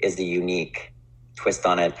earlier is a unique twist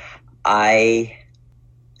on it.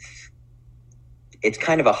 It's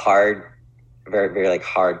kind of a hard, very, very like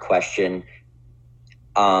hard question.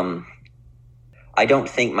 I don't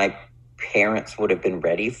think my parents would have been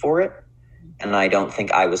ready for it. And I don't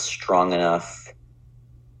think I was strong enough.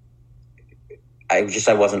 I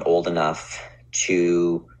wasn't old enough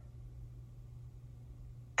to,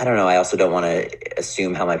 I don't know. I also don't want to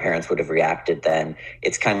assume how my parents would have reacted then.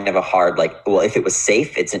 It's kind of a hard, like, well, if it was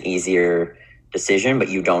safe, it's an easier decision, but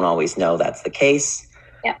you don't always know that's the case.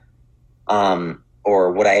 Yeah.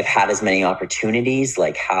 Or would I have had as many opportunities?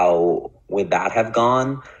 Like, how would that have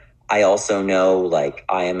gone? I also know, like,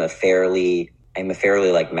 I'm a fairly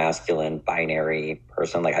like masculine binary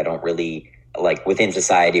person. Like, I don't really, like, within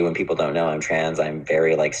society, when people don't know I'm trans, I'm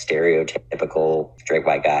very like stereotypical straight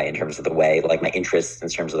white guy in terms of the way, like, my interests in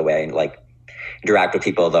terms of the way I like interact with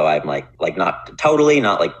people, though I'm like not totally,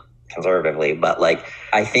 not like conservatively, but like,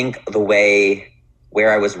 I think the way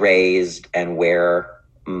where I was raised and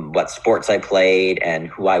what sports I played and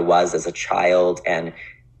who I was as a child, and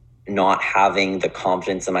not having the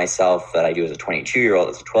confidence in myself that I do as a 22-year-old,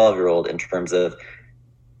 as a 12-year-old, in terms of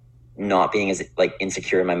not being as like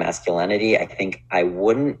insecure in my masculinity, I don't think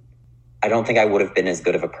I would have been as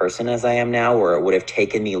good of a person as I am now, or it would have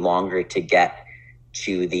taken me longer to get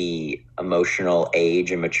to the emotional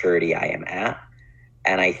age and maturity I am at.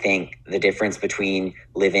 And I think the difference between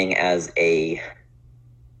living as a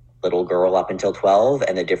little girl up until 12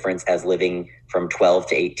 and the difference as living from 12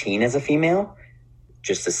 to 18 as a female,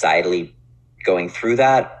 just societally going through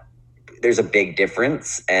that, there's a big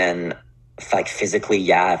difference. And like physically,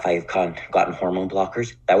 yeah, if I had gotten hormone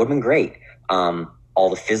blockers, that would have been great. All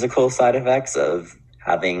the physical side effects of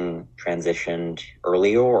having transitioned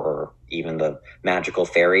earlier, or even the magical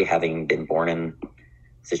fairy having been born in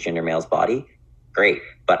cisgender male's body, great.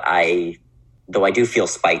 But though I do feel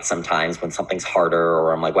spite sometimes when something's harder,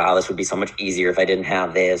 or I'm like, wow, this would be so much easier if I didn't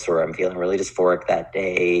have this, or I'm feeling really dysphoric that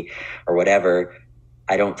day or whatever,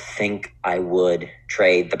 I don't think I would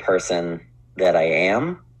trade the person that I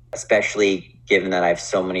am, especially given that I have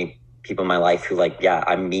so many people in my life who, like, yeah,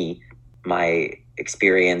 I'm me. My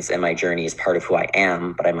experience and my journey is part of who I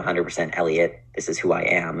am, but I'm 100% Elliot. This is who I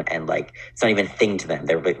am. And like, it's not even a thing to them.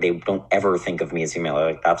 They don't ever think of me as female.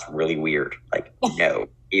 They're like, that's really weird. Like, no,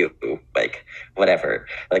 you, like, whatever.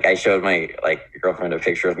 Like, I showed my like girlfriend a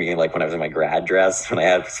picture of me like when I was in my grad dress when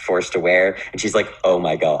I was forced to wear, and she's like, oh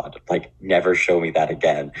my God, like, never show me that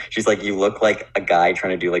again. She's like, you look like a guy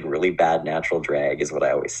trying to do like really bad natural drag, is what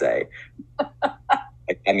I always say.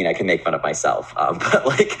 I mean, I can make fun of myself, but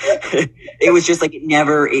like, it was just like,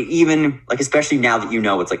 even like, especially now that you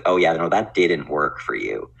know, it's like, oh yeah, no, that didn't work for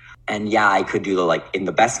you. And yeah, I could do like, in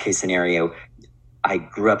the best case scenario, I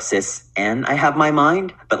grew up cis and I have my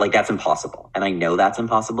mind, but like, that's impossible. And I know that's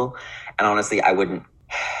impossible. And honestly, I wouldn't,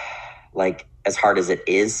 like, as hard as it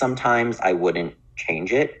is sometimes, I wouldn't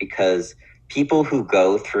change it, because people who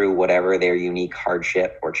go through whatever their unique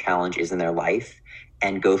hardship or challenge is in their life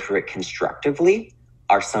and go through it constructively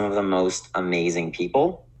are some of the most amazing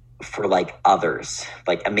people for like others,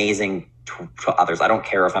 like amazing to others. I don't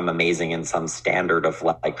care if I'm amazing in some standard of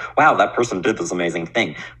like, wow, that person did this amazing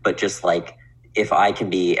thing, but just like, if I can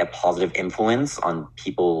be a positive influence on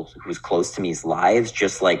people who's close to me's lives,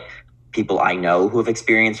 just like people I know who have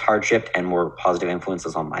experienced hardship and were positive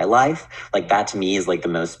influences on my life, like that to me is like the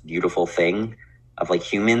most beautiful thing of like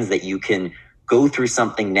humans, that you can go through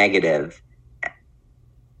something negative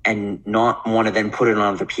and not want to then put it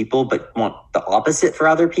on other people, but want the opposite for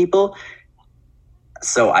other people.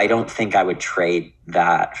 So I don't think I would trade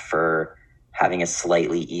that for having a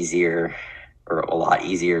slightly easier or a lot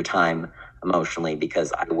easier time emotionally,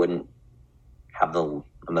 because I wouldn't have the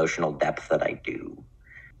emotional depth that I do.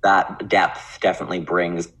 That depth definitely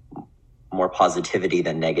brings more positivity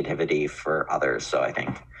than negativity for others. So I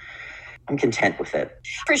think I'm content with it.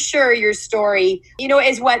 For sure, your story,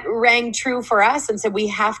 is what rang true for us. And so we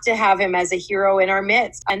have to have him as a hero in our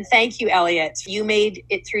midst. And thank you, Elliot. You made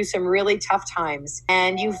it through some really tough times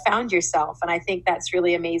and you found yourself. And I think that's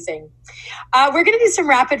really amazing. We're going to do some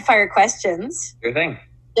rapid fire questions. Sure thing.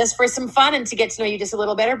 Just for some fun and to get to know you just a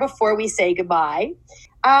little better before we say goodbye.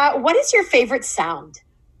 What is your favorite sound?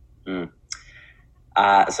 So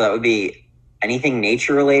that would be anything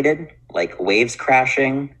nature related, like waves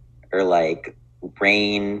crashing, or like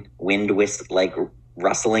rain, wind like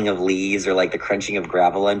rustling of leaves, or like the crunching of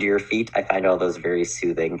gravel under your feet. I find all those very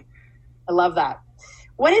soothing. I love that.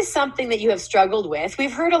 What is something that you have struggled with?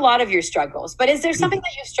 We've heard a lot of your struggles, but is there something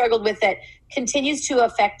that you've struggled with that continues to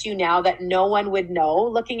affect you now that no one would know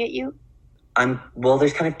looking at you? Well,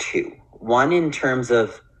 there's kind of two. One, in terms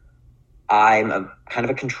of I'm a kind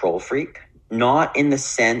of a control freak, not in the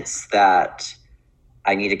sense that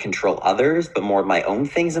I need to control others, but more of my own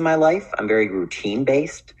things in my life. I'm very routine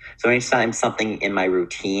based. So anytime something in my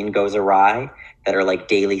routine goes awry that are like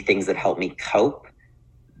daily things that help me cope,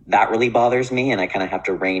 that really bothers me and I kind of have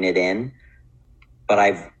to rein it in. But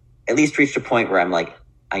I've at least reached a point where I'm like,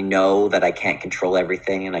 I know that I can't control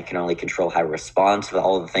everything and I can only control how I respond to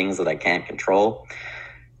all of the things that I can't control.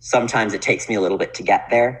 Sometimes it takes me a little bit to get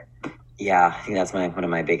there. Yeah, I think that's one of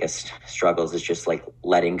my biggest struggles, is just like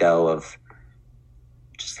letting go of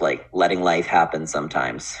just like letting life happen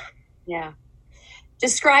sometimes. Yeah.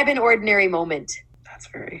 Describe an ordinary moment. That's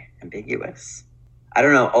very ambiguous. I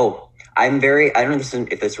don't know. I don't know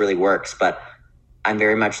if this really works, but I'm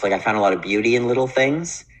very much like, I found a lot of beauty in little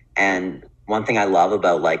things. And one thing I love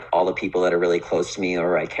about like all the people that are really close to me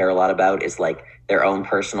or I care a lot about is like their own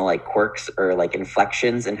personal like quirks or like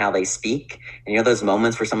inflections in how they speak. And those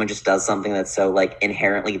moments where someone just does something that's so like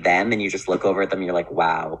inherently them and you just look over at them and you're like,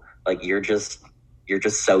 wow, like you're just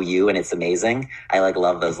so you, and it's amazing. I like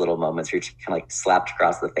love those little moments where you're just kind of like slapped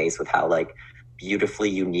across the face with how like beautifully,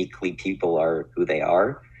 uniquely people are who they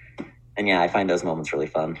are. And yeah, I find those moments really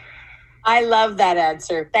fun. I love that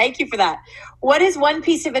answer. Thank you for that. What is one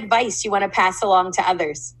piece of advice you want to pass along to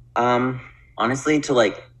others? Honestly, to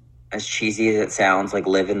like, as cheesy as it sounds, like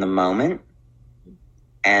live in the moment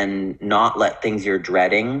and not let things you're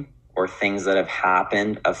dreading or things that have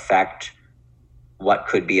happened affect what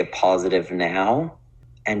could be a positive now,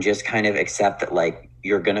 and just kind of accept that like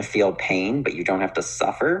you're going to feel pain, but you don't have to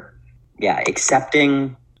suffer. Yeah.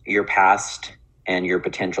 Accepting your past and your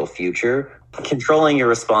potential future, controlling your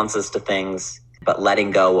responses to things, but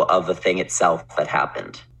letting go of the thing itself that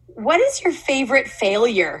happened. What is your favorite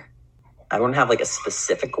failure? I don't have like a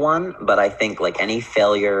specific one, but I think like any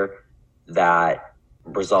failure that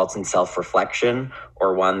results in self-reflection,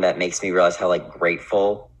 or one that makes me realize how like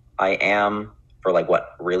grateful I am for like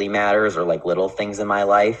what really matters, or like little things in my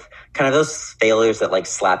life, kind of those failures that like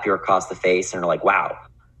slap you across the face and are like, wow,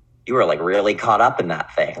 you were like really caught up in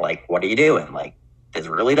that thing. Like, what are you doing? Like, this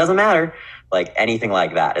really doesn't matter. Like anything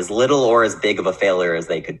like that, as little or as big of a failure as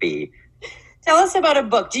they could be. Tell us about a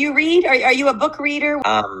book. Do you read? Are you a book reader?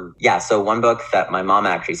 Yeah. So one book that my mom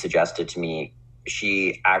actually suggested to me,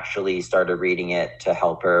 she actually started reading it to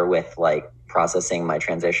help her with like processing my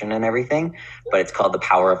transition and everything. But it's called The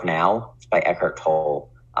Power of Now. It's by Eckhart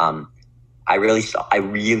Tolle. I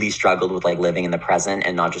really struggled with like living in the present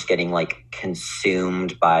and not just getting like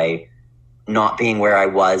consumed by not being where I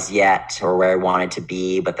was yet or where I wanted to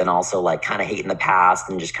be, but then also like kind of hating the past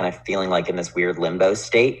and just kind of feeling like in this weird limbo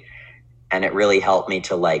state. And it really helped me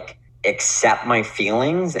to like accept my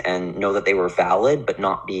feelings and know that they were valid, but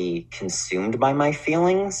not be consumed by my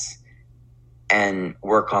feelings, and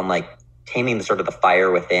work on like taming the sort of the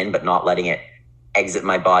fire within, but not letting it exit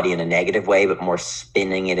my body in a negative way, but more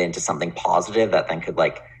spinning it into something positive that then could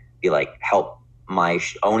like be like help my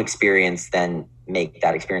own experience, then make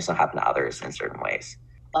that experience not happen to others in certain ways.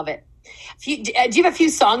 Love it. Do you have a few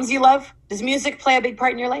songs you love? Does music play a big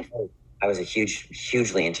part in your life? I was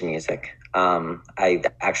hugely into music.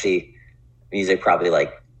 Music probably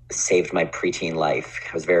like saved my preteen life.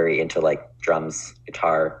 I was very into like drums,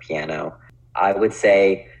 guitar, piano. I would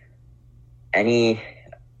say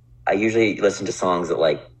I usually listen to songs that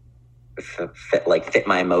like fit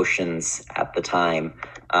my emotions at the time.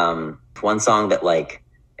 One song that like,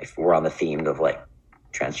 if we're on the theme of like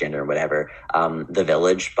transgender or whatever, The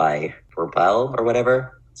Village by Rabel or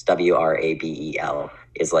whatever, it's WRABEL,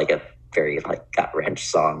 is like very like gut wrench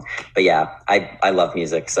song. But yeah, I love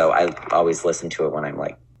music, so I always listen to it when I'm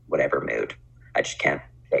like whatever mood. I just can't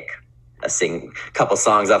pick sing a couple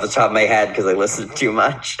songs off the top of my head because I listen too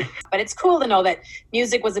much. But it's cool to know that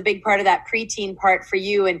music was a big part of that preteen part for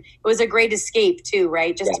you, and it was a great escape too,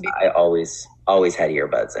 right? Just to be. I always had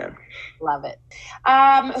earbuds in. Love it.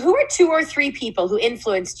 Who are 2 or 3 people who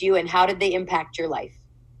influenced you, and how did they impact your life?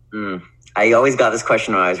 I always got this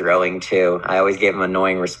question when I was growing too. I always gave an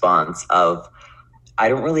annoying response of, I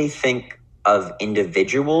don't really think of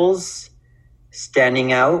individuals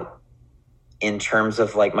standing out in terms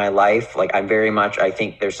of like my life. Like I'm very much, I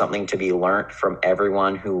think there's something to be learned from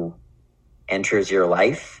everyone who enters your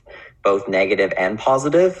life, both negative and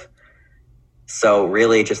positive. So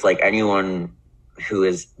really just like anyone who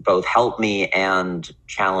has both helped me and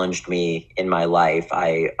challenged me in my life,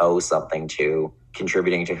 I owe something to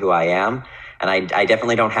contributing to who I am. And I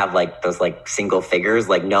definitely don't have like those like single figures.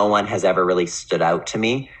 Like no one has ever really stood out to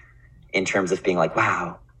me in terms of being like,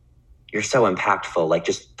 wow, you're so impactful. Like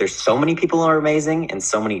just, there's so many people who are amazing in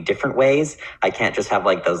so many different ways. I can't just have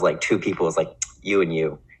like those like 2 people. It's like you and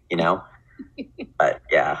you know? But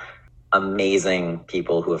yeah, amazing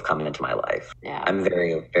people who have come into my life. Yeah. I'm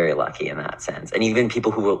very, very lucky in that sense. And even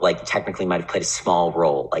people who like technically might have played a small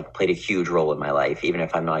role, like played a huge role in my life, even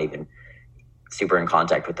if I'm not even super in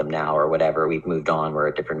contact with them now or whatever, we've moved on, we're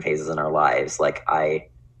at different phases in our lives. Like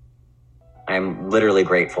I'm literally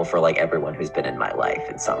grateful for like everyone who's been in my life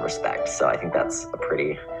in some respect. So I think that's a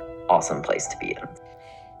pretty awesome place to be in.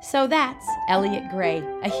 So that's Elliot Gray,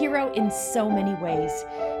 a hero in so many ways,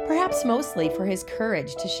 perhaps mostly for his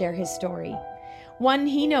courage to share his story. One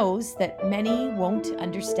he knows that many won't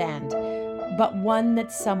understand, but one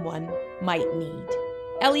that someone might need.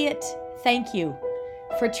 Elliot, thank you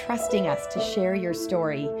for trusting us to share your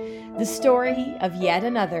story, the story of yet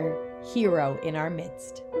another hero in our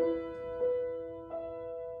midst.